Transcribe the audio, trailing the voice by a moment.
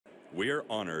we are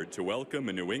honored to welcome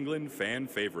a New England fan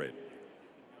favorite.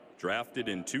 Drafted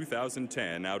in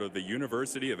 2010 out of the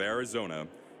University of Arizona,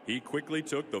 he quickly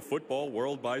took the football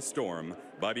world by storm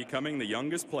by becoming the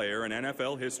youngest player in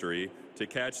NFL history to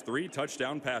catch 3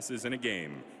 touchdown passes in a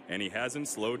game, and he hasn't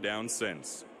slowed down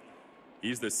since.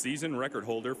 He's the season record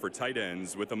holder for tight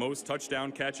ends with the most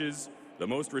touchdown catches, the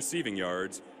most receiving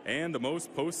yards, and the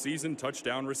most postseason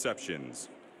touchdown receptions.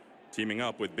 Teaming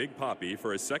up with Big Papi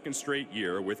for a second straight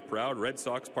year with proud Red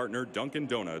Sox partner Dunkin'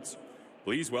 Donuts,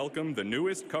 please welcome the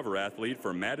newest cover athlete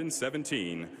for Madden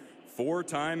 17,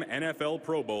 4-time NFL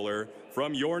Pro Bowler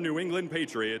from your New England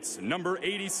Patriots, number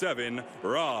 87,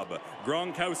 Rob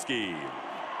Gronkowski.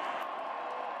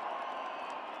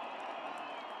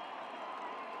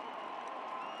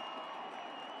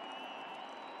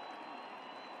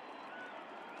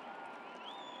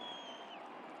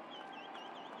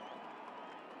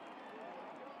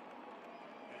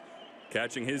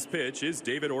 Catching his pitch is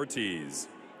David Ortiz.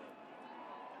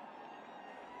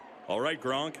 All right,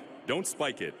 Gronk, don't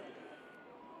spike it.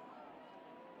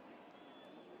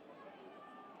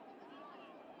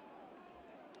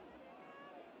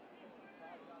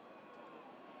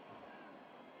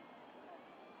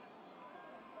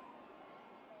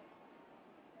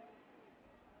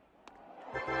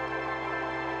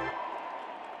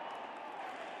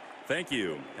 Thank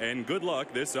you, and good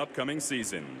luck this upcoming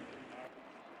season.